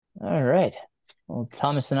All right. Well,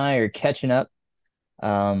 Thomas and I are catching up.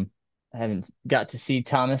 I haven't got to see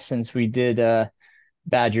Thomas since we did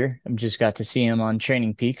Badger. I've just got to see him on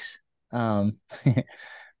Training Peaks. Um,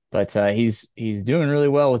 but he's doing really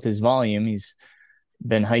well with his volume. He's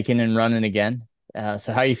been hiking and running again.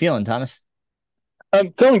 So how are you feeling, Thomas?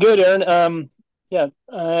 I'm feeling good, Aaron. Yeah,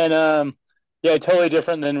 and yeah, totally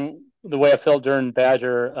different than the way I felt during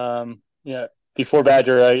Badger. Yeah, before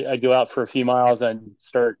Badger, I go out for a few miles and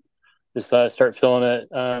start feeling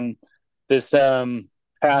it. This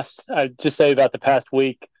past, I just say about the past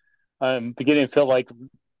week, I'm beginning to feel like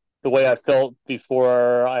the way I felt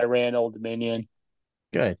before I ran Old Dominion.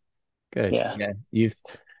 Good, good. Yeah, Yeah,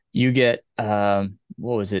 you get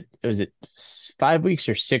what was it? Was it 5 weeks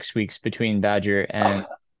or 6 weeks between Badger and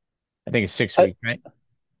I think it's six I, weeks, right?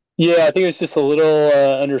 yeah, I think it's just a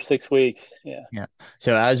little under 6 weeks. Yeah. Yeah.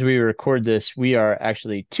 So as we record this, we are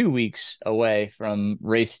actually 2 weeks away from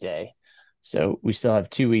race day. So we still have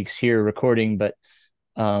 2 weeks here recording, but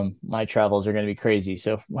my travels are going to be crazy.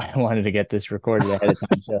 So I wanted to get this recorded ahead of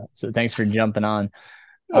time. So thanks for jumping on.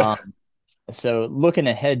 Um, so looking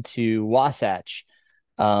ahead to Wasatch,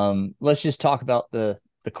 let's just talk about the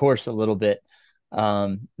course a little bit.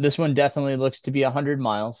 This one definitely looks to be 100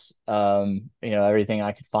 miles. Everything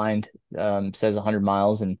I could find says 100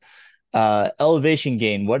 miles. And elevation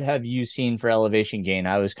gain, what have you seen for elevation gain?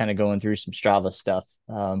 I was kind of going through some Strava stuff.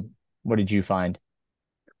 What did you find?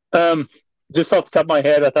 Um, just off the top of my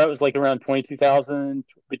head, I thought it was like around 22,000,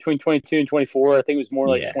 between 22 and 24. I think it was more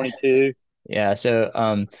like Yeah. 22. Yeah. So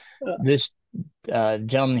Uh, this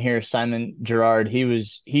gentleman here, Simon Gerard,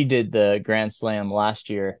 he did the Grand Slam last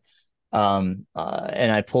year. And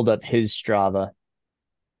I pulled up his Strava,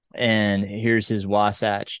 and here's his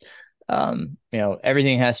Wasatch.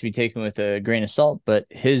 Everything has to be taken with a grain of salt, but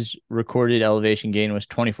his recorded elevation gain was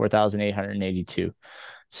 24,882.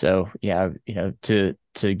 So yeah, to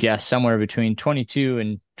guess somewhere between 22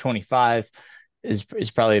 and 25 is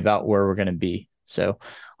probably about where we're going to be. So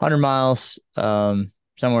 100 miles,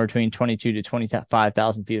 somewhere between 22 to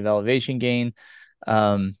 25,000 feet of elevation gain.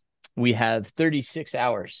 Um, we have 36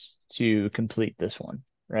 hours to complete this one,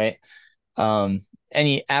 right? Um,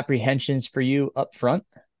 any apprehensions for you up front?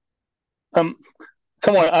 um,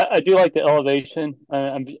 Come on, I do like the elevation.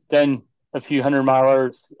 I've done a few hundred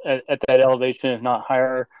milers at that elevation, if not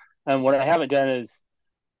higher. And what I haven't done is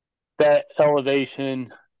that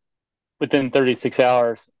elevation within 36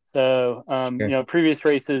 hours. So, Sure. previous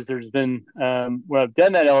races, there's been where I've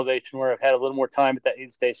done that elevation where I've had a little more time at that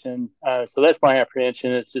aid station. So that's my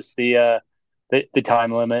apprehension. It's just the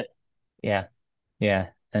time limit. Yeah. Yeah.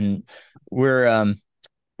 And we're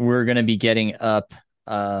we're going to be getting up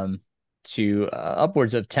to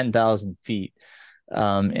upwards of 10,000 feet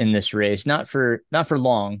in this race. Not for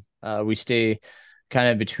long. We stay kind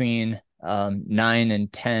of between 9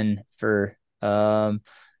 and 10 for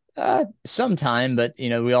some time, but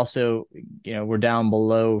we also we're down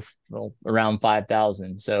below, well, around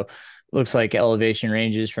 5,000. So looks like elevation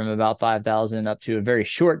ranges from about 5,000 up to a very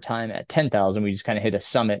short time at 10,000. We just kind of hit a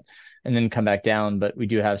summit and then come back down, but we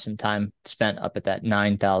do have some time spent up at that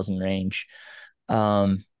 9,000 range.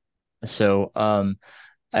 Um, so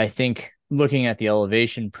I think looking at the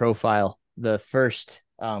elevation profile, the first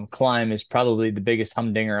climb is probably the biggest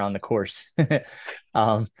humdinger on the course.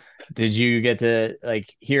 um, did you get to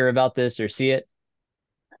like hear about this or see it?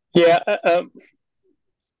 Yeah,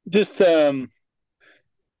 just a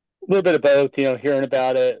little bit of both. Hearing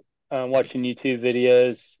about it, watching YouTube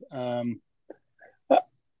videos.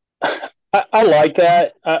 I like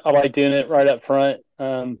that. I like doing it right up front.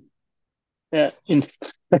 Yeah,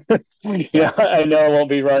 Yeah, I know I won't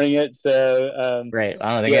be running it, so right.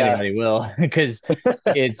 I don't think yeah, anybody will because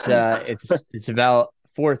it's about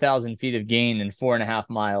 4,000 feet of gain in 4.5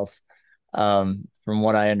 miles, from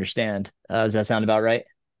what I understand. Does that sound about right?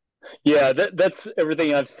 yeah. That's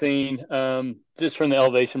everything I've seen. Just from the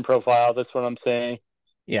elevation profile, that's what I'm saying.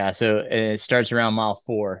 Yeah, so it starts around mile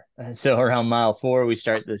four. So around mile four, we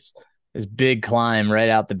start this big climb right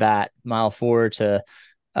out the bat. Mile four to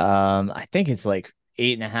I think it's like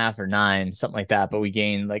 8.5 or 9, something like that. But we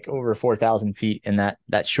gain like over 4,000 feet in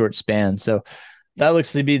that short span. So that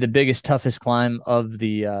looks to be the biggest, toughest climb of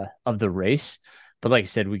the race. But like I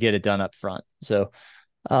said, we get it done up front. So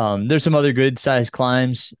there's some other good sized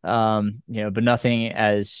climbs, but nothing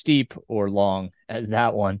as steep or long as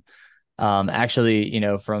that one. Actually,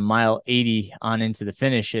 from mile 80 on into the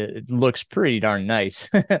finish, it looks pretty darn nice,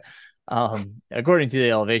 according to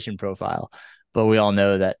the elevation profile. But we all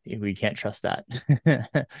know that we can't trust that.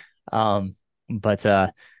 um, but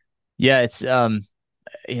yeah, it's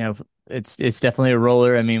It's definitely a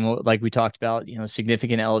roller. I mean, like we talked about,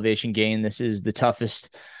 significant elevation gain. This is the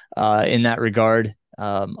toughest in that regard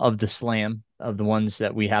of the slam of the ones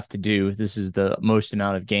that we have to do. This is the most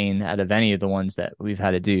amount of gain out of any of the ones that we've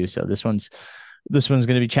had to do. So this one's going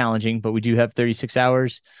to be challenging, but we do have 36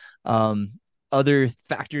 hours. Um, Other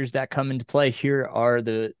factors that come into play here are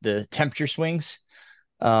the temperature swings.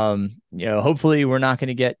 Hopefully we're not going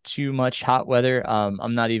to get too much hot weather.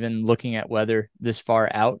 I'm not even looking at weather this far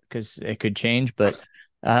out because it could change, but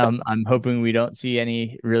I'm hoping we don't see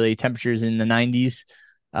any really temperatures in the 90s,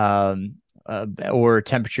 or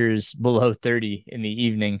temperatures below 30 in the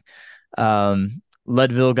evening.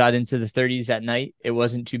 Leadville got into the 30s at night. It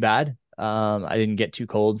wasn't too bad. I didn't get too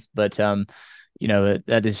cold, but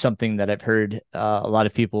that is something that I've heard a lot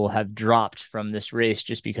of people have dropped from this race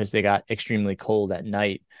just because they got extremely cold at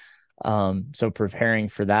night. So preparing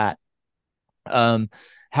for that. Um,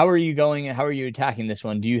 how are you going? How are you attacking this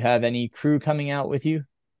one? Do you have any crew coming out with you?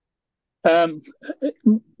 Um,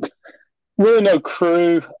 really no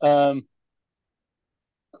crew. I'm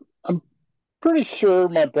pretty sure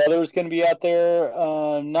my brother's going to be out there.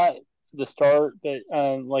 Not the start, but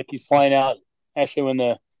like he's flying out actually when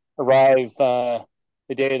the arrive the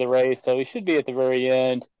day of the race, so he should be at the very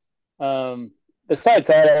end. Um, Besides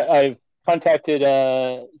that, I've contacted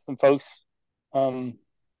some folks um,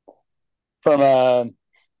 from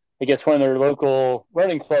I guess one of their local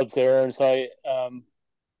running clubs there, and so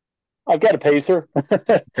I've got a pacer.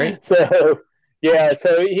 Great. So yeah,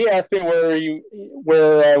 so he asked me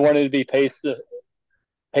where I wanted to be paced at.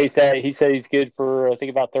 He said he's good for I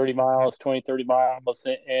think about 30 miles, 20, 30 miles,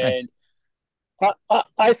 Nice. and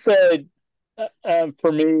I said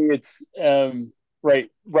for me it's right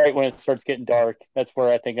when it starts getting dark. That's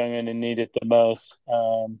where I think I'm going to need it the most.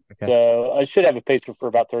 Okay. So I should have a pacer for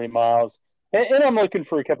about 30 miles, and I'm looking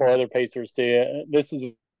for a couple other pacers too. This is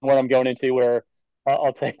what I'm going into where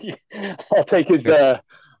I'll take I'll take his Good.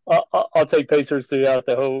 I'll take pacers throughout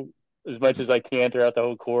the whole as much as I can throughout the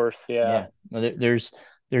whole course. Yeah, Yeah. Well,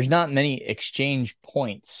 there's not many exchange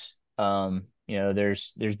points.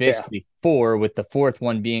 There's yeah, basically four, with the fourth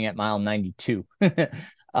one being at mile 92.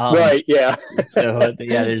 Um, right, yeah, so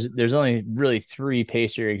yeah, there's only really three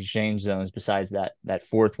pacer exchange zones besides that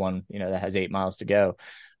fourth one, that has 8 miles to go.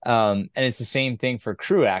 And it's the same thing for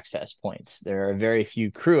crew access points. There are very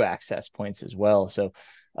few crew access points as well. So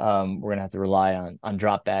we're gonna have to rely on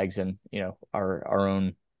drop bags and our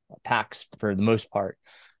own packs for the most part.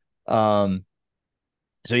 Um,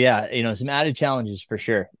 so yeah, some added challenges for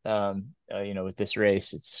sure. With this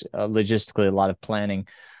race, it's logistically a lot of planning.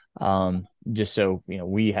 Just so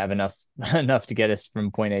we have enough enough to get us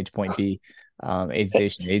from point A to point B, aid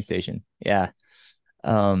station to aid station. Yeah.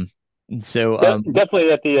 Um, so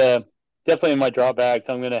Definitely at the definitely in my drawbacks.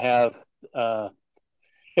 I'm going to have uh,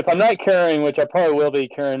 if I'm not carrying, which I probably will be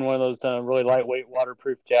carrying one of those really lightweight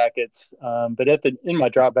waterproof jackets. But at the in my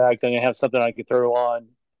drop bags, I'm gonna have something I can throw on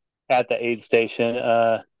at the aid station.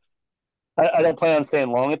 I don't plan on staying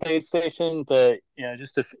long at the aid station, but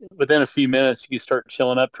just within a few minutes, you can start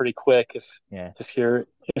chilling up pretty quick yeah, if you're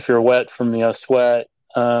if you're wet from sweat.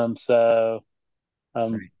 So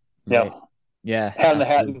um, right, yeah, right, yeah, having the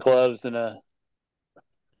hat absolutely. and gloves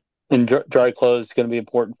and dry clothes is going to be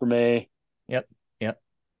important for me. Yep, yep.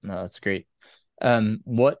 No, that's great.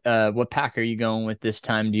 What pack are you going with this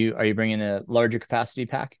time? Are you bringing a larger capacity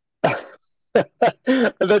pack?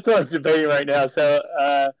 That's what I'm debating right now. So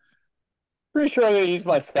pretty sure I'm going to use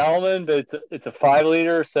my Salmon, but it's a 5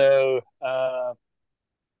 liter, so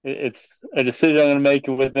it's a decision I'm going to make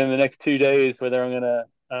within the next 2 days whether I'm going to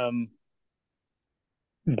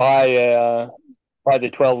buy buy the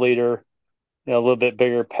 12 liter, a little bit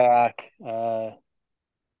bigger pack.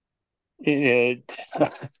 It,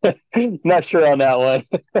 not sure on that one.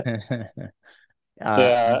 uh,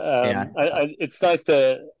 Yeah, yeah, it's nice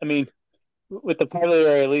to. I mean, with the 5 liter,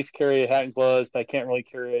 I at least carry a hat and gloves, but I can't really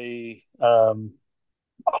carry a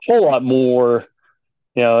whole lot more.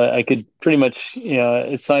 I could pretty much,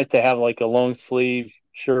 it's nice to have like a long sleeve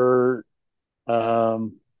shirt, a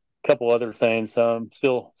couple other things. So I'm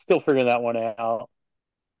still figuring that one out.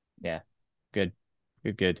 yeah. Good,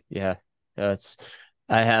 good, good. Yeah, that's.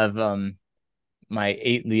 I have my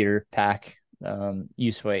 8 liter pack,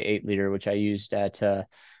 Useway 8 liter, which I used at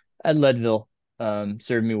Leadville,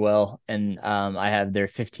 served me well, and I have their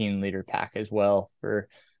 15 liter pack as well for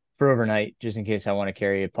overnight, just in case I want to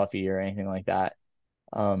carry a puffy or anything like that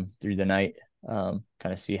through the night. Kind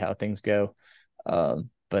of see how things go.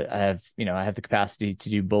 But I have the capacity to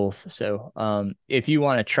do both. So if you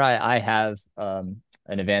want to try, I have an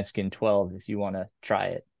Advanced Skin 12. If you want to try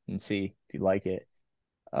it and see if you like it.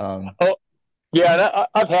 Um, Oh, Yeah, and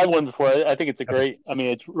I've had one before. I think it's a Okay. great. I mean,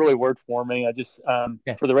 it's really worked for me. I just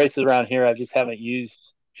Yeah, for the races around here, I just haven't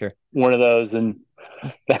used sure. one of those, and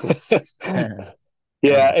Cool. Fair enough.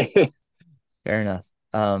 yeah, Fair enough.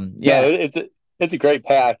 no, Yeah, it's a great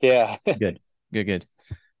pack. Yeah. good. Good, good.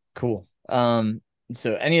 Cool.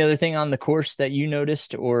 So any other thing on the course that you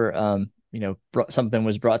noticed or something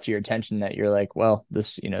was brought to your attention that you're like, well,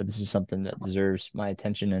 this is something that deserves my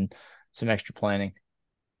attention and some extra planning.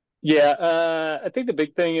 Yeah, I think the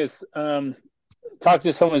big thing is talking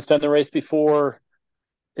to someone who's done the race before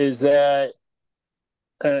is that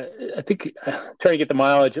I think trying to get the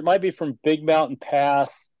mileage. It might be from Big Mountain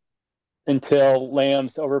Pass until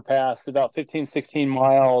Lamb's Overpass, about 15, 16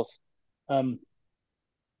 miles. Um,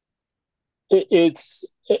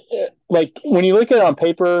 like when you look at it on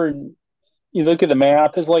paper and you look at the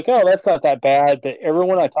map, it's like, oh, that's not that bad. But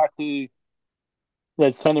everyone I talk to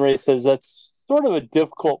that's done the race says that's sort of a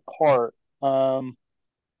difficult part. So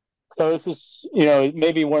it's just,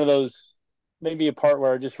 maybe one of those, maybe a part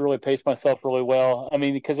where I just really pace myself really well. I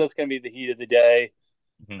mean, because that's going to be the heat of the day.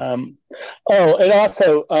 Mhm. Um, oh, and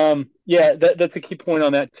also, yeah, that's a key point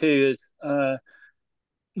on that too. Is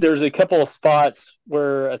there's a couple of spots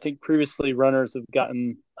where I think previously runners have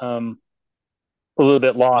gotten a little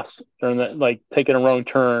bit lost during that, like taking a wrong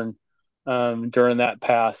turn during that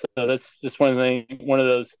pass. So that's just one of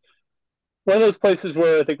those places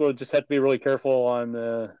where I think we'll just have to be really careful on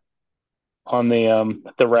the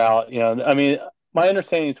route. I mean, my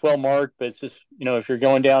understanding is well marked, but it's just if you're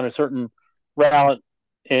going down a certain route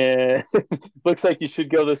and looks like you should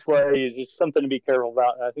go this way, is just something to be careful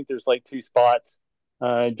about. I think there's like two spots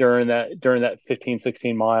during that 15,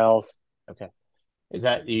 16 miles. Okay. Is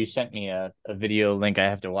that you sent me a video link I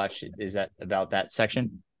have to watch? Is that about that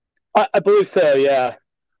section? I believe so. Yeah.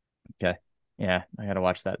 Okay. Yeah, I gotta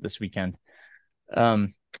watch that this weekend.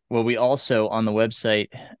 Um, well, we also on the website,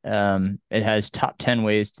 it has top 10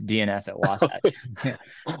 ways to DNF at Wasatch.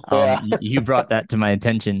 Yeah. You brought that to my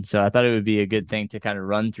attention, so I thought it would be a good thing to kind of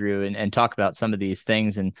run through and talk about some of these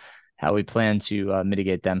things and how we plan to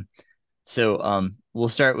mitigate them. So, we'll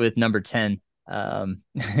start with number 10.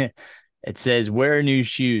 It says wear new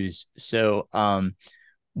shoes. So,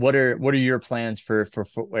 what are your plans for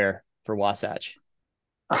footwear for Wasatch?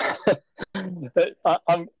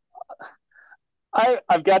 I'm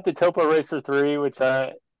I've got the Topo Racer 3, which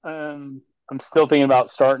I'm still thinking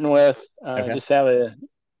about starting with. Okay.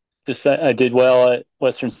 I did well at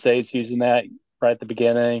Western States using that right at the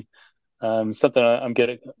beginning. Something I'm good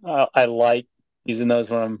at. I like using those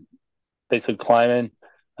when I'm basically climbing.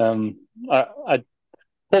 I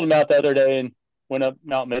pulled them out the other day and went up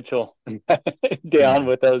Mount Mitchell down Nice.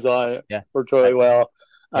 with those on. It Yeah. worked really well.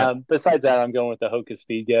 Yep. Besides that, I'm going with the Hoka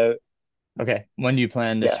Speed Goat. Okay. When do you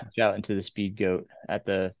plan to Yeah, switch out into the Speed Goat at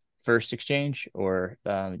the first exchange or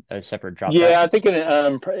a separate drop back? yeah. I'm thinking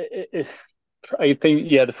if I think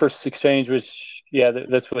yeah, the first exchange was yeah,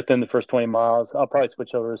 that's within the first 20 miles. I'll probably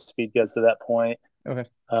switch over to Speed Goats to that point. Okay.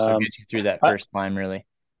 So it Um, gets you through that I, first climb, really.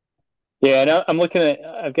 yeah, and I'm looking at.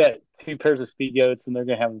 I've got two pairs of Speed Goats, and they're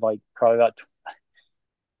gonna have like probably about.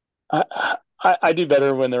 I do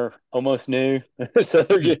better when they're almost new, so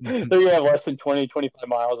they're gonna have less than 20, 25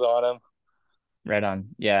 miles on them. Right on.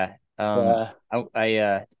 Yeah.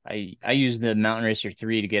 Yeah, I use the Mountain Racer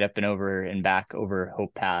 3 to get up and over and back over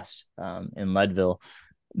Hope Pass in Leadville.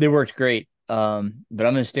 They worked great. But I'm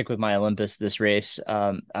gonna stick with my Olympus this race.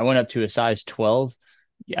 I went up to a size 12.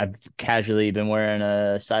 Yeah, I've casually been wearing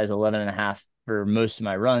a size 11 and a half for most of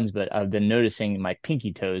my runs, but I've been noticing my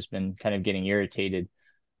pinky toes been kind of getting irritated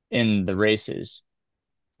in the races.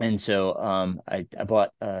 And so I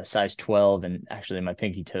bought a size 12 and actually my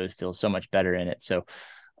pinky toes feel so much better in it. So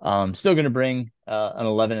still going to bring an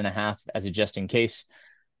 11 and a half as a just in case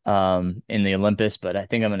in the Olympus, but I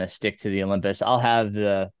think I'm going to stick to the Olympus. I'll have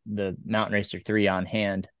the Mountain Racer 3 on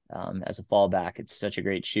hand as a fallback. It's such a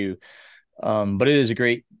great shoe. But it is a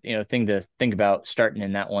great, thing to think about starting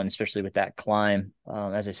in that one, especially with that climb.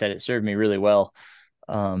 As I said, it served me really well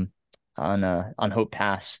um, on Hope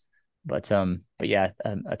Pass. But yeah, I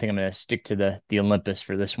think I'm gonna stick to the Olympus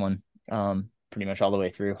for this one, pretty much all the way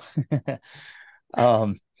through.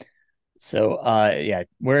 Um, so yeah,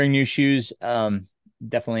 wearing new shoes,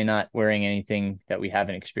 definitely not wearing anything that we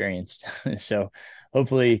haven't experienced. So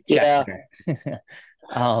hopefully check yeah. there.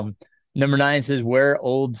 Um, number 9 says wear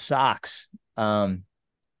old socks.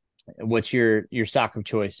 What's your sock of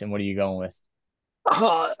choice and what are you going with?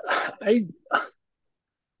 Uh, I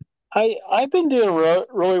I've been doing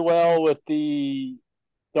really well with the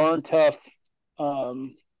darn tough. I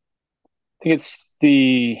think it's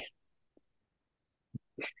the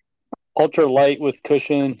ultra light with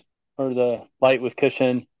cushion. or the light with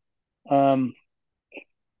cushion. Um,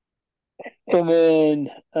 and then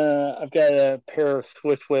I've got a pair of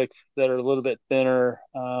Switchwicks that are a little bit thinner.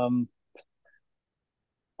 I'm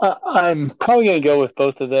probably going to go with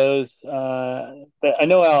both of those. But I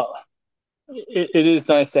know it is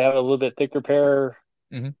nice to have a little bit thicker pair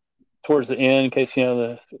Hmm. towards the end in case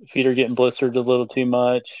the feet are getting blistered a little too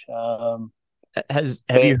much. Have you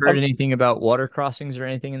But heard anything about water crossings or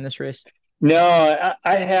anything in this race? no,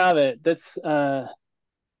 I haven't. That's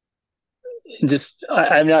just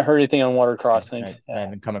I've not heard anything on water Yeah, crossings. I Yeah,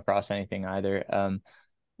 haven't come across anything either.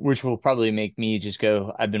 Which will probably make me just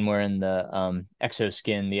go. I've been wearing the Exo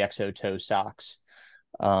Skin, the Exo Toe socks.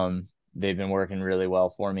 They've been working really well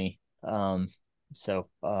for me. So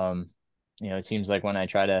it seems like when I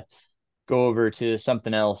try to go over to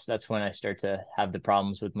something else, that's when I start to have the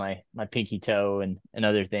problems with my pinky toe and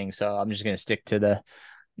other things. So I'm just gonna stick to the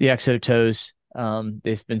Exo Toes.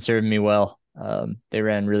 They've been serving me well. They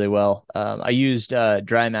ran really well. I used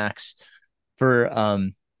Dry Max for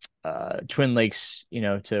Twin Lakes,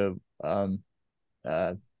 to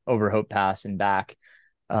uh, over Hope Pass and back,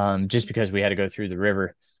 just because we had to go through the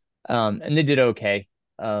river. And they did okay.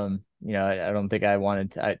 I don't think I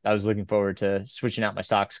wanted to, I was looking forward to switching out my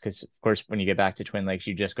socks because, of course, when you get back to Twin Lakes,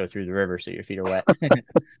 you just go through the river, so your feet are wet.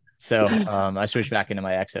 So I switched back into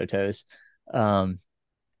my Exo Toes. Um,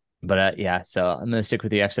 but yeah, so I'm gonna stick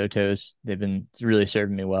with the Exo Toes. They've been really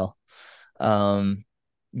serving me well. Um,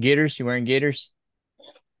 Gators, you wearing Gators?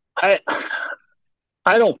 I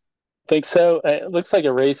I don't think so. It looks like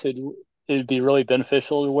a race it'd be really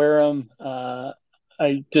beneficial to wear them.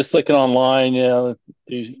 I just looking online,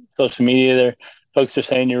 through social media, there folks are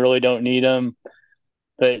saying you really don't need them,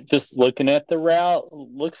 but just looking at the route,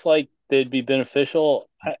 looks like they'd be beneficial.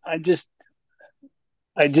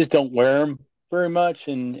 I just don't wear them very much,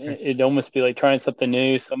 and it'd almost be like trying something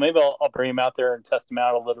new. So maybe I'll bring them out there and test them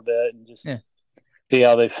out a little bit and just Yeah. see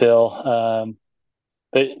how they feel.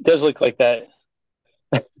 But it does look like that.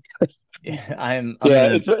 Yeah, I'm Yeah,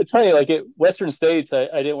 gonna it's funny. Like at Western States, I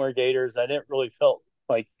didn't wear gaiters. I didn't really felt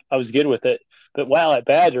like I was good with it. But wow, at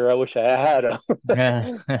Badger, I wish I had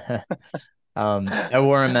yeah. them. I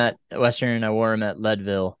wore them at Western, I wore them at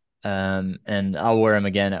Leadville. And I'll wear them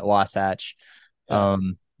again at Wasatch. Yeah,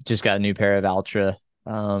 Just got a new pair of Altra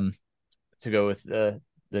to go with the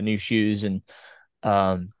new shoes, and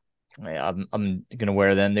um yeah, I'm gonna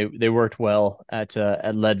wear them. They worked well at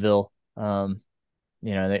Leadville. And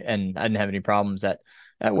I didn't have any problems at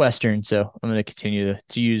Western, so I'm gonna continue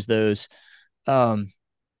to use those. Um,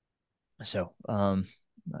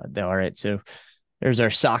 all right. So there's our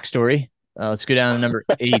sock story. Let's go down to number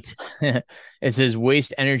 8. It says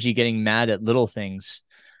waste energy getting mad at little things.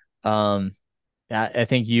 Um, I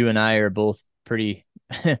think you and I are both pretty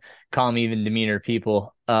calm, even demeanor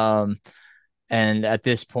people. And at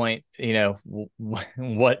this point,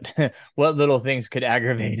 what what little things could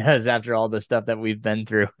aggravate us after all the stuff that we've been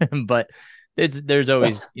through. But there's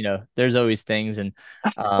always things. And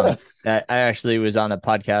I actually was on a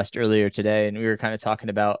podcast earlier today, and we were kind of talking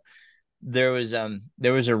about there was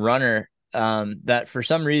a runner that for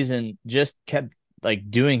some reason just kept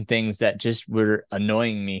like doing things that just were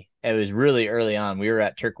annoying me. It was really early on. We were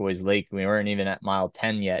at Turquoise Lake. We weren't even at mile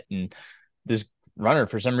 10 yet, and this runner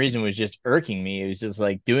for some reason was just irking me. It was just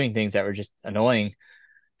like doing things that were just annoying.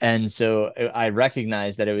 And so I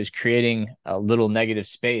recognized that it was creating a little negative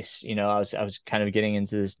space. I was kind of getting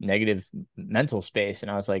into this negative mental space,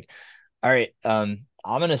 and I was like, all right, I'm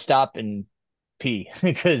gonna stop and pee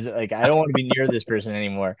because like I don't want to be near this person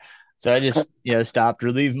anymore. So I just stopped,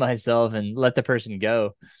 relieved myself, and let the person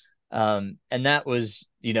go. And that was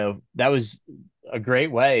a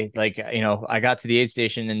great way. Like I got to the aid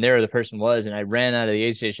station, and there the person was, and I ran out of the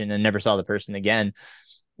aid station and never saw the person again.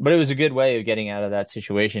 But it was a good way of getting out of that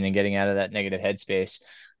situation and getting out of that negative headspace.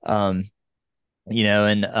 Um,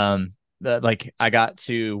 and like I got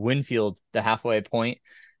to Winfield, the halfway point,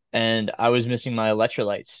 and I was missing my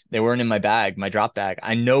electrolytes. They weren't in my bag, my drop bag.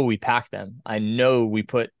 I know we packed them. I know we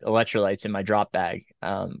put electrolytes in my drop bag,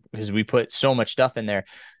 because we put so much stuff in there.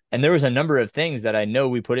 And there was a number of things that I know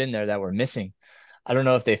we put in there that were missing. I don't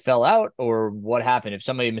know if they fell out or what happened. If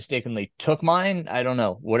somebody mistakenly took mine, I don't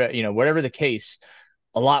know. Whatever the case,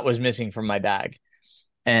 a lot was missing from my bag.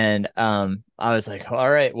 And I was like, all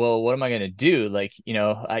right, well, what am I gonna do? Like,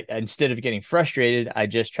 I instead of getting frustrated, I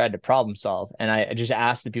just tried to problem solve. And I just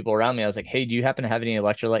asked the people around me, I was like, hey, do you happen to have any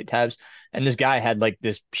electrolyte tabs? And this guy had like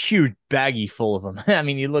this huge baggie full of them. I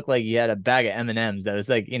mean, he looked like he had a bag of M&Ms that was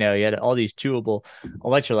like, he had all these chewable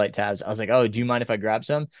electrolyte tabs. I was like, oh, do you mind if I grab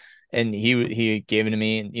some? And he gave it to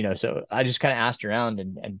me, and so I just kind of asked around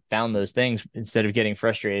and found those things. Instead of getting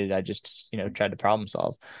frustrated, I just tried to problem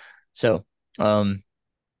solve. So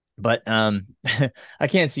but I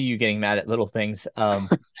can't see you getting mad at little things. Uh,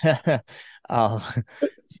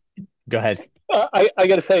 go ahead. I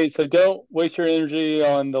got to say, so don't waste your energy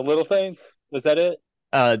on the little things. Was that it?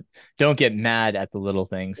 Uh, don't get mad at the little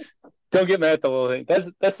things. Don't get mad at the little thing.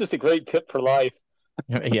 That's just a great tip for life.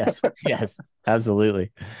 Yes, yes,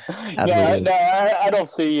 absolutely, Yeah, absolutely. no, I don't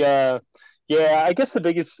see. Yeah, I guess the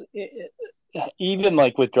biggest, even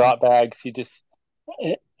like with drop bags, you just.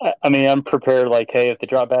 I mean, I'm prepared. Like, hey, if the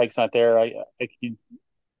drop bag's not there, I can,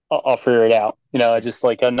 I'll figure it out. I just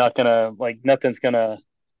like I'm not gonna like nothing's gonna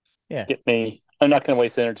Yeah, get me. I'm not gonna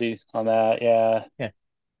waste energy on that. Yeah. yeah,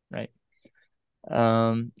 right.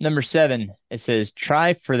 Number 7, it says,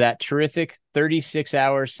 try for that terrific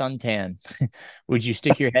 36-hour suntan. Would you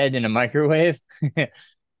stick your head in a microwave?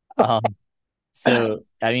 Um, So,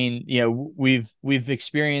 I mean, we've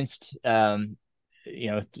experienced,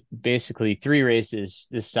 basically 3 races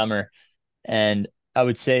this summer, and I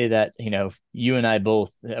would say that, you and I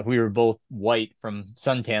both, we were both white from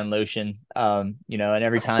suntan lotion, and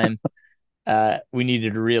every time we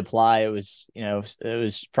needed to reapply, it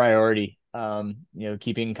was priority,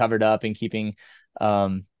 keeping covered up and keeping,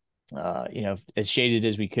 um, as shaded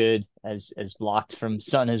as we could, as blocked from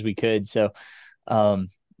sun as we could. So, um,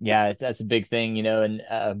 yeah, that's a big thing, and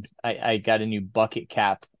I got a new bucket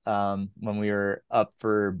cap when we were up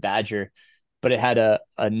for Badger, but it had a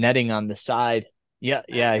netting on the side. Yeah,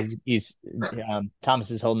 yeah, he's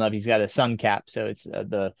Thomas is holding up. He's got a sun cap, so it's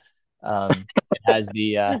it has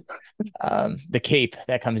the cape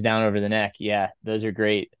that comes down over the neck. Yeah, those are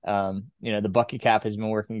great. The bucket cap has been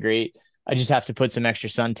working great. I just have to put some extra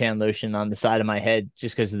suntan lotion on the side of my head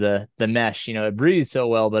just because of the mesh. It breathes so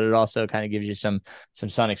well, but it also kind of gives you some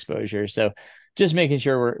sun exposure. So just making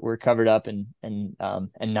sure we're covered up and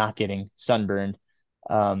not getting sunburned.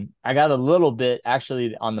 I got a little bit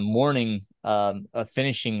actually on the morning of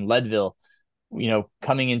finishing Leadville.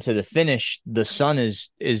 Coming into the finish, the sun is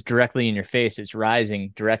directly in your face. It's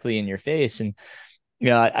rising directly in your face, and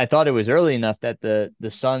I thought it was early enough that the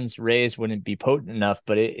sun's rays wouldn't be potent enough,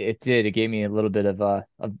 but it did. It gave me a little bit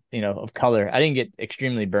of color. I didn't get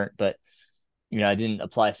extremely burnt, but I didn't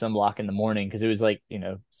apply sunblock in the morning because it was like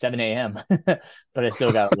 7 a.m. but I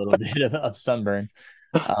still got a little bit of sunburn.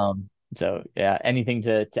 So yeah, anything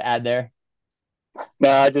to add there? No,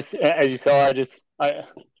 I just as you saw, I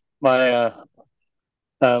my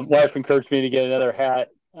wife encouraged me to get another hat.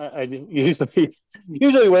 I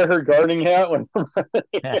usually wear her gardening hat when I'm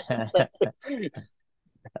running.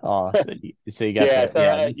 Oh, so you got Yeah, the so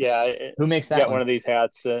yeah. yeah, Who makes I that got one? one of these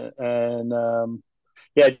hats, and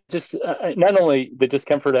yeah, just not only the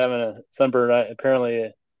discomfort of having a sunburn. Apparently,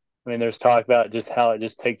 I mean, there's talk about just how it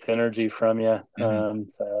just takes energy from you. Hmm.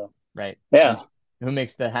 So Right. And yeah, who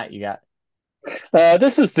makes the hat you got?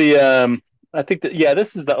 this is the I think that yeah,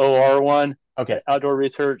 this is the OR one, Okay. Outdoor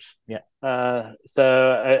Research. Yeah.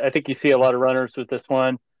 So I think you see a lot of runners with this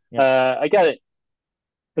one. Yep. I got it.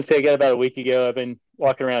 Let's say I got it about a week ago. I've been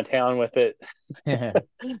walking around town with it,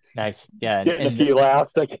 Nice. Yeah. And, getting a and few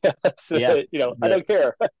laughs. I guess yeah, I the don't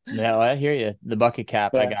care. no, I hear you. The bucket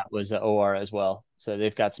cap I Yeah. got was a OR as well. So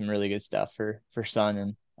they've got some really good stuff for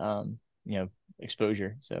sun and you know,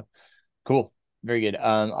 exposure. So cool. Very good.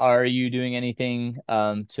 Are you doing anything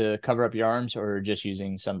to cover up your arms or just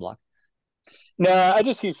using sunblock? No, I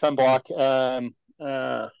just use sunblock.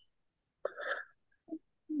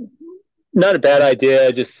 Not a bad idea.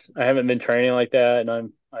 I haven't been training like that,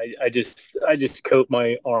 and I just coat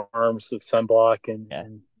my arms with sunblock Yeah.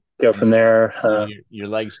 and go And from there. your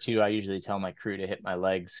legs too. I usually tell my crew to hit my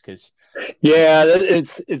legs because Yeah,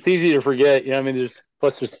 it's easy to forget. I mean, there's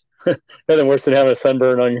nothing worse than having a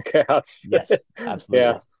sunburn on your calves. yes, Yeah.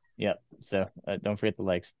 absolutely. Yep. So don't forget the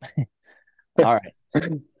legs. All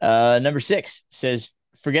right. Number 6 says,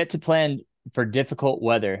 forget to plan for difficult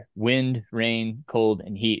weather, wind, rain, cold,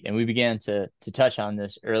 and heat. And we began to touch on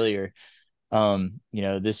this earlier.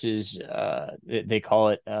 This is they call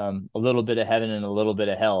it a little bit of heaven and a little bit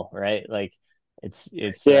of hell, right? Like it's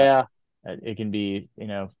Yeah. it can be,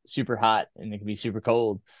 super hot and it can be super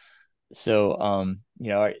cold. So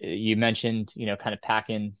you mentioned, kind of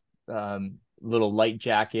packing little light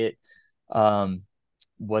jacket. Um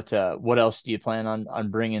what else do you plan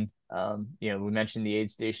on bringing? We mentioned the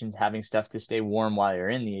aid stations, having stuff to stay warm while you're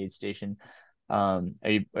in the aid station. Are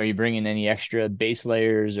you bringing any extra base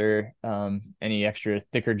layers or any extra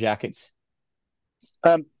thicker jackets?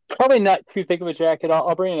 Probably not too thick of a jacket.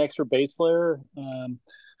 I'll bring an extra base layer.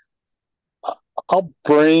 I'll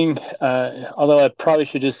bring, although I probably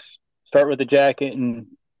should just start with the jacket and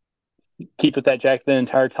keep with that jacket the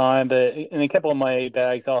entire time. But in a couple of my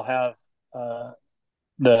bags, I'll have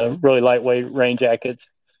the really lightweight rain jackets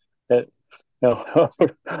that,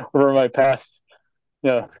 over my past,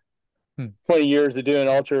 you know, Hmm. 20 years of doing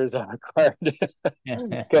ultras, I've acquired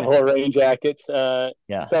a couple of rain jackets.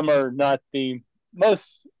 Yeah. Some are not the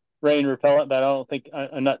most rain repellent, but I don't think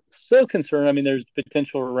I'm not so concerned. I mean, there's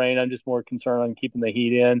potential for rain. I'm just more concerned on keeping the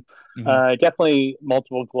heat in. Hmm. Definitely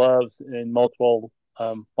multiple gloves and multiple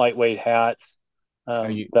lightweight hats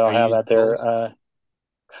Are you that are I'll you have using out poles? there.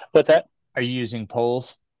 What's that? Are you using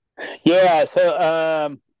poles? Yeah,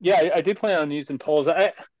 so yeah, I do plan on using poles.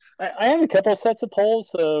 I have a couple of sets of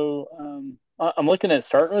poles, so I'm looking at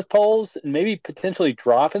starting with poles and maybe potentially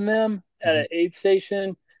dropping them at Hmm. an aid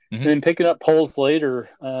station Hmm. and then picking up poles later.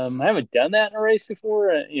 I haven't done that in a race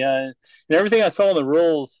before. Yeah, and everything I saw in the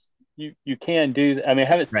rules, you can do. I mean, I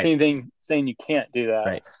haven't Right. seen anything saying you can't do that.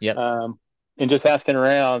 Right. Yep. And just asking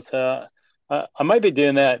around, so I might be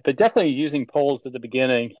doing that, but definitely using poles at the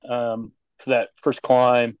beginning for that first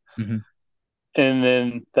climb, Hmm. and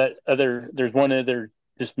then there's one other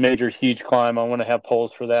just major huge climb. I want to have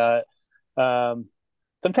poles for that. Um,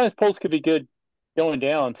 Sometimes poles could be good going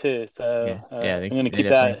down too, so Yeah. Yeah. I'm going to They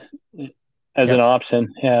keep definitely. that as an Yep.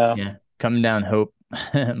 option. Yeah, Yeah. Coming down Hope,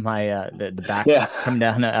 my the back yeah, coming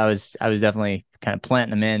down. I was definitely kind of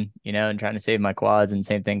planting them in, and trying to save my quads. And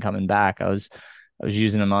same thing coming back. I was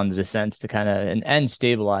using them on the descents to kind of and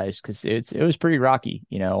stabilize because it was pretty rocky.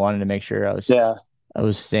 I wanted to make sure yeah, I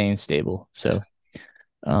was staying stable. So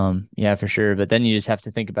yeah, for sure. But then you just have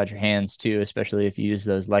to think about your hands too, especially if you use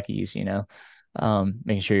those leckies.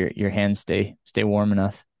 Making sure your hands stay warm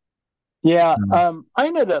enough. yeah. Mm. I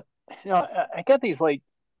ended up, I got these like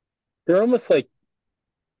they're almost like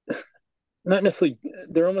not necessarily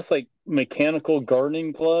they're almost like mechanical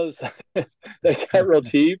gardening gloves. They got real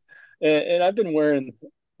cheap, and I've been wearing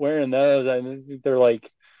those. I mean, they're like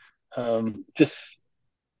just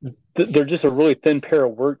they're just a really thin pair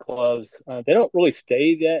of work gloves. They don't really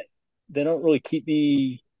stay that. They don't really keep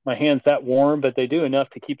my hands that warm, but they do enough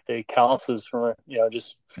to keep the calluses from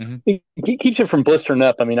just Hmm. it keeps you from blistering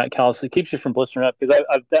up. I mean, not calluses, it keeps you from blistering up because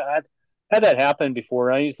I've had that happen before.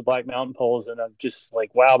 I used the Black Mountain poles, and I'm just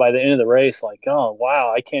like, wow! By the end of the race, like, oh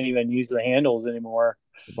wow, I can't even use the handles anymore.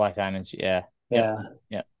 The black diamonds. Yeah. Yep. Yeah,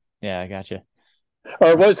 Yep. Yeah, I gotcha.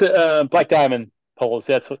 or was it Black Diamond poles?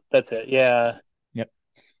 That's it. Yeah. Yep.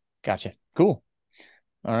 Gotcha. Cool.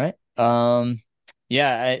 All right.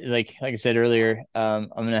 Yeah, like I said earlier, I'm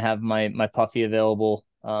gonna have my puffy available.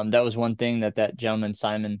 That was one thing that gentleman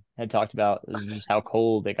Simon had talked about is just how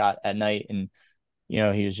cold it got at night, and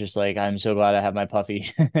he was just like, "I'm so glad I have my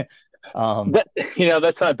puffy." Um, That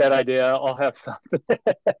that's not a bad idea. I'll have something.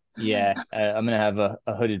 yeah, I'm gonna have a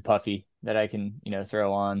hooded puffy that I can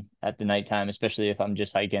throw on at the nighttime, especially if I'm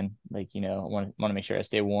just hiking. Like I want to make sure I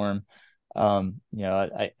stay warm. I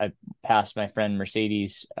passed my friend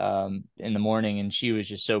Mercedes in the morning, and she was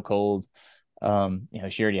just so cold.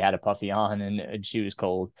 She already had a puffy on, and she was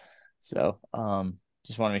cold. So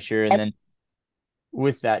just want to make sure. And then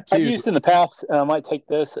with that I've too. used in the past. I might take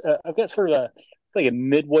this. I've got sort of it's like a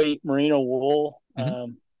midweight merino wool.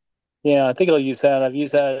 Mhm. Yeah, I think I'll use that. I've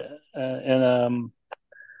used that in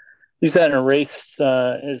a race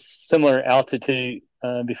at similar altitude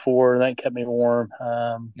before, and that kept me warm.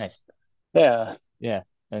 Nice. Yeah, Yeah.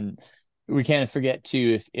 And we can't forget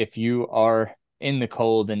too, if you are in the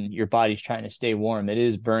cold and your body's trying to stay warm, it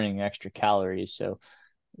is burning extra calories. So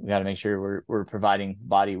we got to make sure we're providing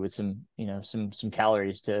body with some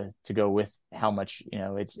calories to go with how much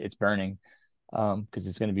it's burning, because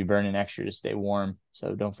it's going to be burning extra to stay warm.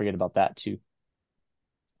 So don't forget about that too.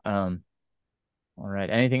 Um, all right.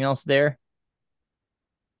 Anything else there?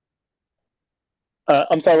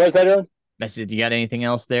 I'm sorry. What was that, Aaron? I said, you got anything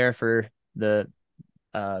else there for the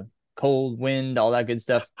uh cold wind, all that good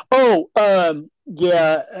stuff? Oh,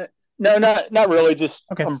 yeah. No, not really. Just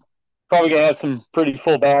Okay. I'm probably gonna have some pretty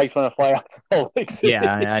full bags when I fly out to Salt Lake Yeah, City.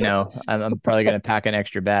 I know. I'm probably gonna pack an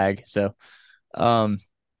extra bag. So, um,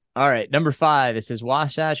 all right, number five. It says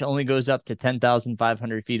Wasatch only goes up to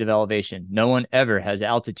 10,500 feet of elevation. No one ever has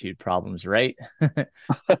altitude problems, right?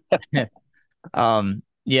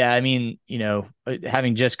 Yeah, I mean,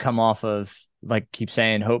 having just come off of, like, keep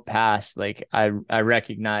saying Hope Pass, like I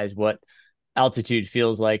recognize what altitude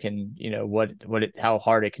feels like, and how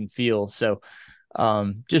hard it can feel. So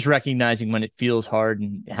just recognizing when it feels hard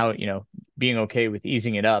and how, being okay with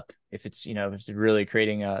easing it up if if it's really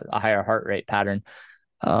creating a higher heart rate pattern.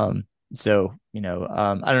 Um, I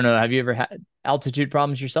don't know. Have you ever had altitude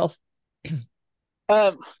problems yourself?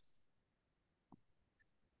 Um,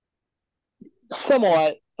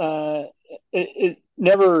 Somewhat. It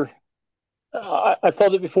never. I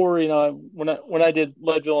felt it before. When I did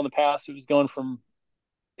Leadville in the past, it was going from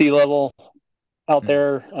sea level out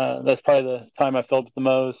there. That's probably the time I felt it the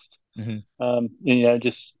most. Mm-hmm.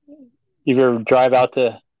 Just if you ever drive out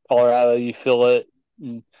to Colorado, you feel it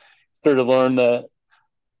and start to learn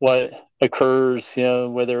what occurs.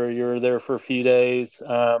 Whether you're there for a few days,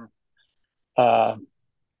 uh,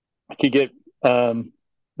 could get you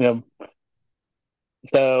know.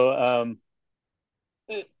 So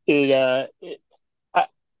it I,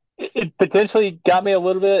 it potentially got me a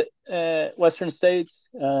little bit at Western States.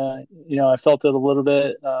 I felt it a little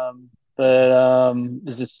bit, but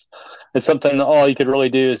it's something all you could really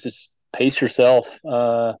do is just pace yourself.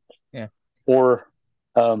 Yeah. Or,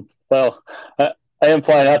 well, I am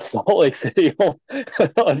flying out to Salt Lake City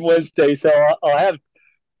on Wednesday, so I'll have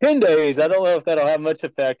 10 days. I don't know if that'll have much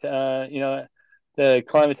effect. To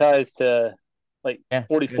climatize to like Yeah.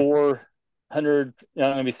 Good. 4,400. I'm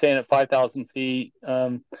going to be staying at 5,000 feet.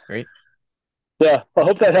 Great. Yeah, I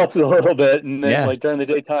hope that helps a little bit. And then, Yeah. like during the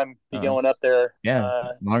daytime, be Uh, going up there, yeah.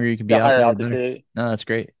 The longer you can be the out higher there, the better. altitude. No, that's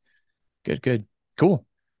great. Good. Good. Cool.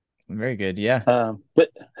 Very good. Yeah. But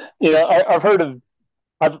I've heard of.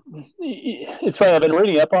 I've. It's funny. I've been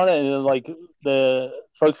reading up on it, and like the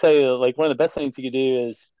folks say, like one of the best things you could do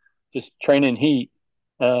is just train in heat,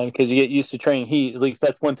 because you get used to training heat. At least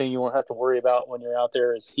that's one thing you won't have to worry about when you're out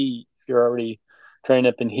there is heat. If you're already trained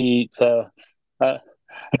up in heat, uh,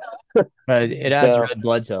 It adds so red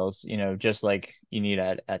blood cells, just like you need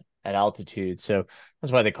at altitude. So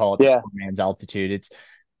that's why they call it the yeah, poor man's altitude.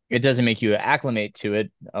 It doesn't make you acclimate to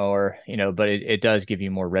it, or but it does give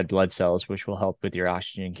you more red blood cells, which will help with your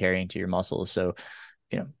oxygen carrying to your muscles. So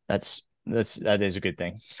that is a good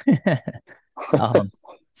thing. um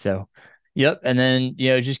so yep. And then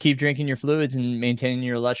just keep drinking your fluids and maintaining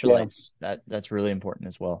your yeah. electrolytes. That's really important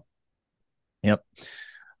as well. Yep.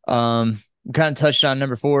 We kind of touched on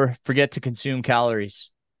number 4, forget to consume calories.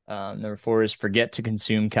 Number 4 is forget to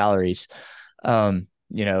consume calories. It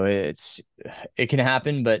can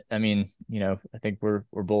happen, but I mean, I think we're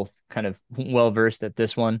both kind of well versed at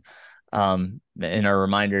this one. In our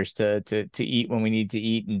reminders to eat when we need to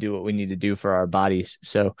eat and do what we need to do for our bodies.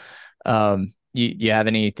 So, you have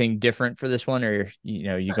anything different for this one, or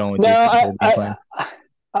you going with No, your typical game plan?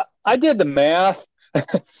 I did the math.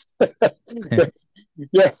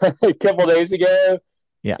 Yeah, a couple days ago.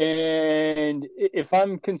 Yeah. And if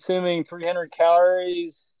I'm consuming 300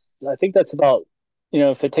 calories, I think that's about,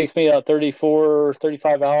 if it takes me about 34,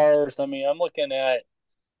 35 hours, I mean, I'm looking at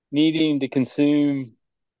needing to consume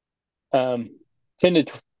um, 10 to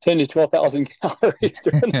 10 to 12,000 calories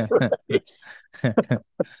during the race.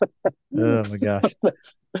 Oh my gosh.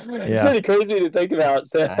 It's Yeah. pretty crazy to think about.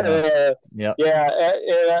 So, I know. Yep. yeah,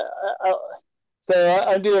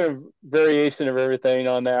 I'm doing a variation of everything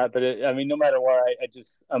on that, but I mean, no matter what,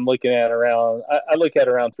 I'm looking at around. I look at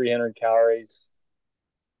around 300 calories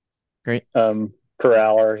Great. per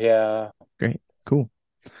hour. Yeah, Great. Cool.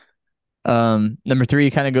 Number 3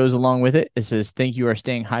 kind of goes along with it. It says, think you are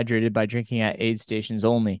staying hydrated by drinking at aid stations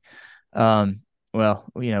only. Um, well,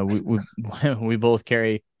 we we both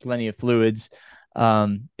carry plenty of fluids.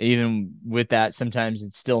 Even with that, sometimes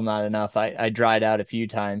it's still not enough. I dried out a few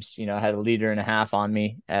times. I had a liter and a half on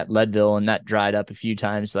me at Leadville, and that dried up a few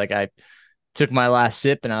times. Like I took my last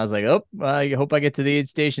sip, and I was like, oh, I hope I get to the aid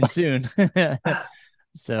station soon.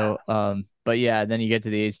 So, but yeah, then you get to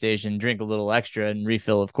the aid station, drink a little extra and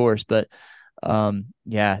refill, of course. But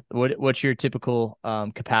yeah, what's your typical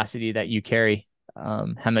capacity that you carry?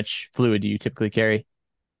 How much fluid do you typically carry?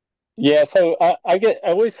 yeah. So I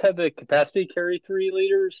always have the capacity to carry 3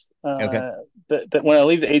 liters. Okay. But when I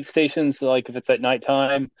leave the aid stations, like if it's at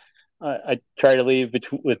nighttime, I try to leave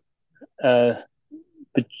uh,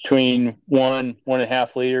 between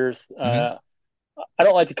 1.5 liters. Mm-hmm. I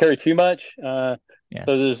don't like to carry too much. Yeah.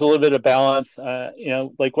 So there's a little bit of balance.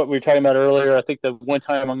 Like what we were talking about earlier, I think the one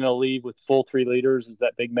time I'm going to leave with full 3 liters is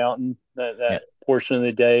that big mountain, Yeah. that portion of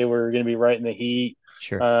the day where we're going to be right in the heat.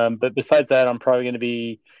 Sure. But besides that, I'm probably going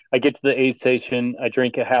to I get to the aid station, I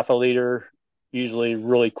drink a half a liter, usually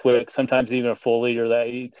really quick, sometimes even a full liter of that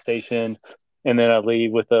aid station. And then I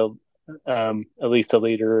leave with at least a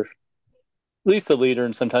liter,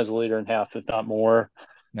 and sometimes a liter and a half, if not more.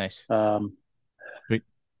 Nice. Um, Sweet.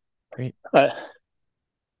 Great. Uh,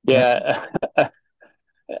 Yep. yeah,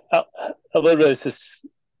 a, a little bit is just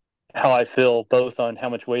how I feel, both on how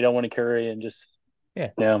much weight I want to carry and just, Yeah.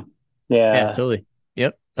 you know, Yeah, yeah, totally.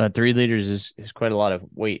 Yep. 3 liters is quite a lot of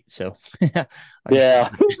weight. So yeah.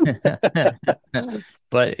 understand.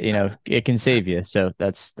 But it can save you. So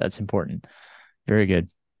that's important. Very good.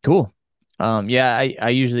 Cool. Yeah, I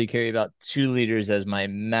usually carry about 2 liters as my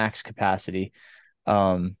max capacity.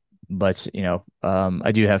 Um, but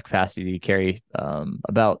I do have capacity to carry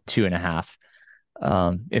about 2.5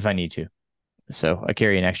 if I need to. So I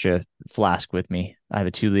carry an extra flask with me. I have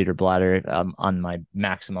a 2 liter bladder on my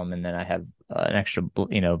maximum, and then I have an extra,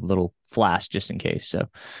 little flask just in case. So,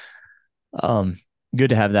 um, good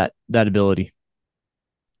to have that ability.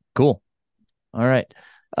 Cool. All right.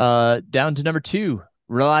 Down to number 2.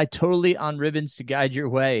 Rely totally on ribbons to guide your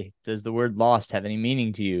way. Does the word lost have any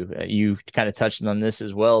meaning to you? You kind of touched on this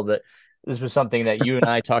as well, but this was something that you and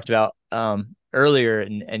I talked about earlier,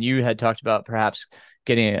 and you had talked about perhaps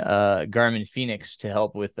getting a Garmin Phoenix to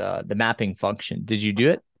help with the mapping function. Did you do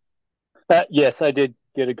it? Yes, I did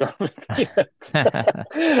get a Garmin Phoenix.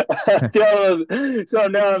 So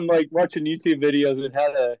now I'm like watching YouTube videos and how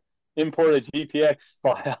to import a GPX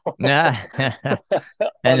file Nah.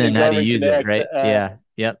 And on the then how to Garmin use it, Connect. right? Yeah.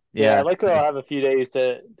 Yep. Yeah, Yeah. likely So I'll have a few days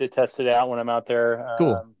to test it out when I'm out there.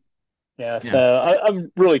 cool. Yeah, so Yeah.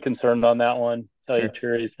 I'm really concerned on that one. To tell you the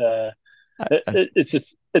Sure. truth, I, I,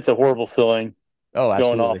 it's a horrible feeling oh,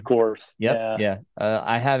 going off absolutely. course. Yep. Yeah, Yeah.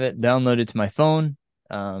 I have it downloaded to my phone.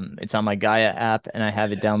 It's on my Gaia app, and I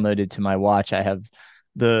have it downloaded to my watch. I have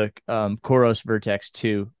the Koros Vertex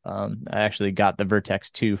 2. I actually got the Vertex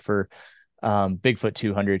 2 for Bigfoot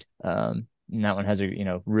 200. And that one has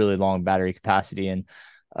a really long battery capacity and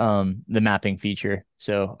the mapping feature.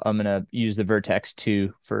 So I'm gonna use the Vertex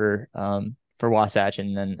 2 for Wasatch,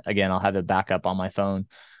 and then again I'll have a backup on my phone,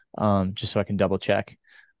 just so I can double check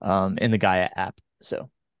in the Gaia app. So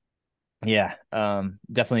yeah,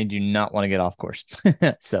 definitely do not want to get off course.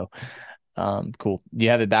 So cool. Do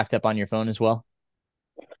you have it backed up on your phone as well?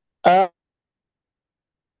 uh,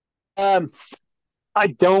 um, I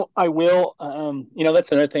don't. I will.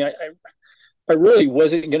 That's another thing. I really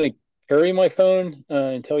wasn't going to carry my phone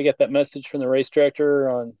until we got that message from the race director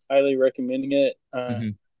on highly recommending it. Hmm.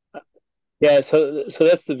 Yeah, so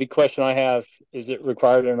that's the big question I have: is it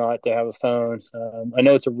required or not to have a phone? I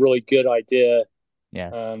know it's a really good idea, Yeah.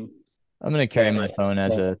 um, I'm gonna carry my but phone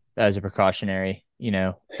as yeah, a precautionary.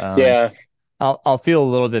 yeah, I'll feel a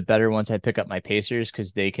little bit better once I pick up my Pacers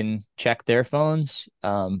because they can check their phones.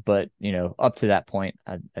 But up to that point,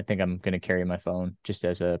 I think I'm gonna carry my phone just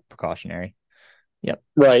as a precautionary. Yep.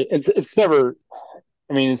 right. It's never.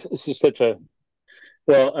 I mean, it's just such a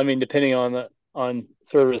well. I mean, depending on on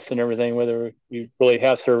service and everything, whether you really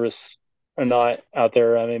have service or not out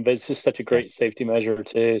there. I mean, but it's just such a Yeah. great safety measure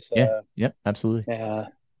too. Yeah. So Yep. Absolutely. yeah,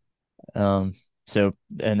 Um. So,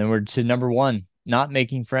 and then we're to number 1, not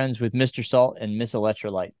making friends with Mr. Salt and Miss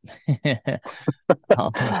Electrolyte.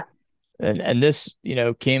 Um, and this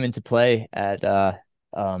came into play at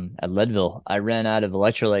Leadville. I ran out of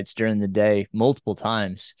electrolytes during the day multiple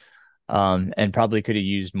times, and probably could have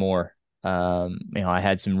used more. I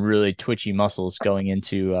had some really twitchy muscles going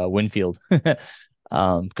into Winfield,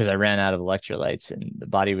 because I ran out of electrolytes and the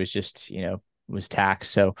body was just was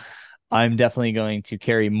taxed. So I'm definitely going to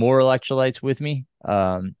carry more electrolytes with me.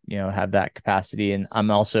 Have that capacity, and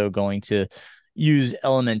I'm also going to use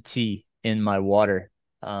Element T in my water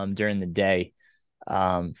during the day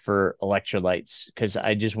for electrolytes because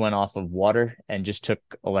I just went off of water and just took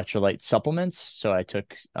electrolyte supplements. So I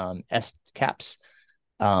took S caps,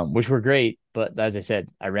 which were great, but as I said,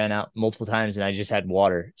 I ran out multiple times and I just had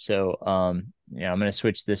water. So I'm going to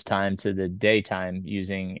switch this time to the daytime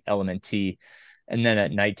using Element T, and then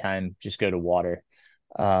at nighttime just go to water.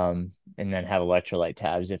 And then have electrolyte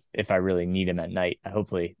tabs if I really need them at night. I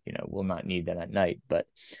hopefully will not need them at night, but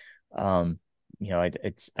um, I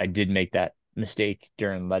did make that mistake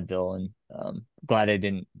during Leadville, and glad I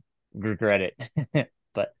didn't regret it.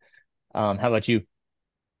 But how about you?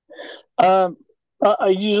 um, I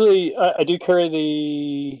usually I do carry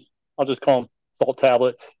the I'll just call them salt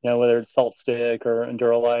tablets. Whether it's salt stick or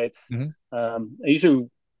Endurolites. Hmm. I usually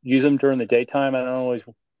use them during the daytime. I don't always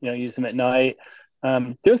use them at night.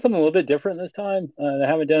 Doing something a little bit different this time. I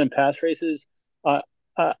haven't done in past races. Uh,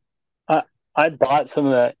 I, I I bought some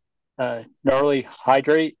of that gnarly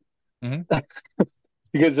hydrate Hmm.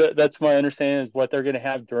 because that's my understanding is what they're going to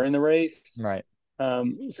have during the race. Right. I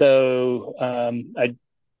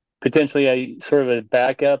potentially I sort of a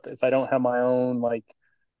backup if I don't have my own like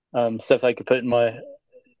stuff I could put in my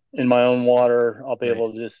own water. I'll be Right.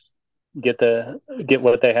 able to just get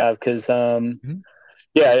what they have because Mhm.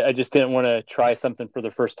 yeah, I just didn't want to try something for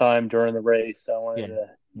the first time during the race. I wanted Yeah. to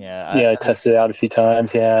Yeah. yeah test it out a few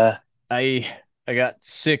times. Yeah, I got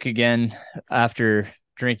sick again after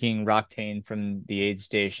drinking Roctane from the aid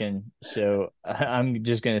station, so I'm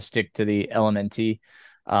just gonna stick to the LMNT.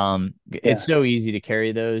 It's yeah, so easy to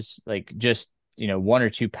carry those. Like just one or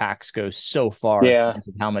two packs go so far yeah. because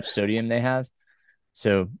of how much sodium they have.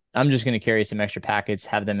 So I'm just gonna carry some extra packets,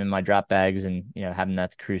 have them in my drop bags, and have them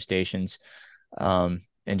at the crew stations.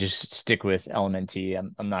 And just stick with LMNT.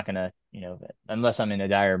 I'm not gonna, unless I'm in a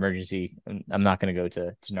dire emergency, I'm not gonna go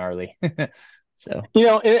to gnarly. So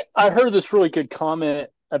I heard this really good comment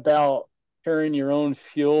about carrying your own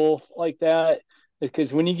fuel like that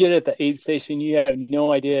because when you get at the aid station, you have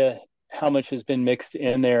no idea how much has been mixed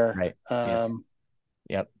in there. right. Yes.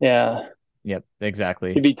 Yep. Yeah, Yep.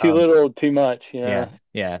 Exactly. could be too little, too much. Yeah.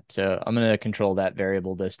 Yeah. So I'm gonna control that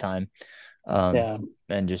variable this time. Um, Yeah.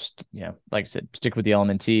 and just, like I said, stick with the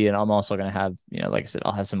element T. And I'm also gonna have, like I said,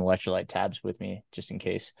 I'll have some electrolyte tabs with me just in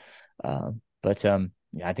case. But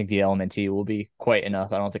yeah, I think the element T will be quite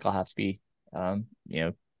enough. I don't think I'll have to be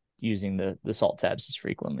using the salt tabs as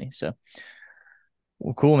frequently. So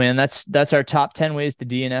well, cool, man. That's our top 10 ways to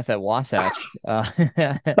DNF at Wasatch.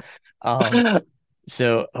 Um,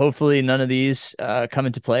 so hopefully none of these come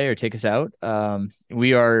into play or take us out.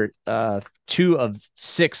 We are 2 of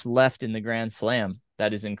 6 left in the Grand Slam.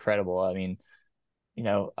 That is incredible. I mean,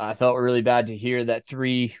 I felt really bad to hear that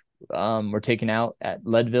 3 were taken out at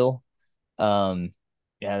Leadville.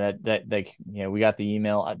 Yeah, that like we got the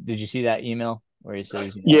email. Did you see that email where he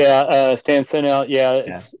says, Yeah, Stan sent out. Yeah,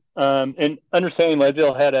 yeah, it's and understanding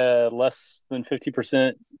Leadville had a less than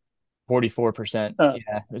 50%. 44%. Uh,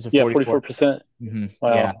 Yeah, it was a yeah, 44. 44%. Yeah,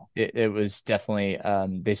 Wow. it was definitely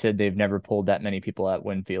they said they've never pulled that many people at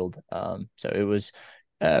Winfield. So it was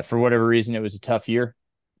for whatever reason it was a tough year.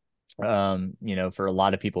 For a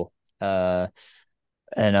lot of people.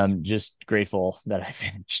 And I'm just grateful that I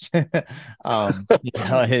finished.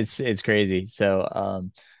 It's crazy. So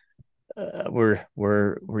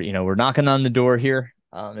we're knocking on the door here.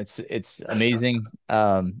 It's amazing.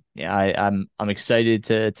 Yeah, I'm excited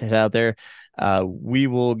to head out there. We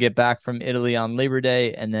will get back from Italy on Labor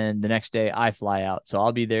Day, and then the next day I fly out. So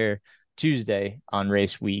I'll be there Tuesday on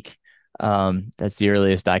race week. That's the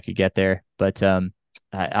earliest I could get there. But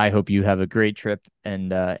I hope you have a great trip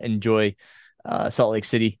and enjoy Salt Lake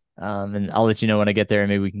City. And I'll let you know when I get there, and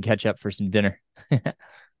maybe we can catch up for some dinner.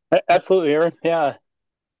 Absolutely, Aaron. Yeah.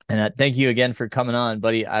 And thank you again for coming on,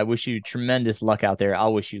 buddy. I wish you tremendous luck out there.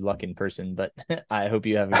 I'll wish you luck in person, but I hope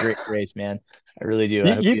you have a great race, man. I really do.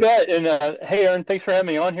 I hope You you. bet. And hey, Aaron, thanks for having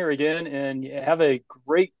me on here again. And have a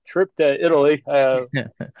great trip to Italy.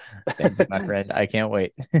 Thank you, my friend. I can't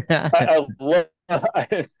wait. I love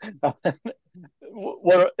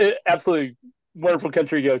what absolutely wonderful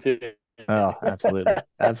country to go to. Oh, absolutely.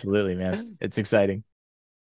 Absolutely, man. It's exciting.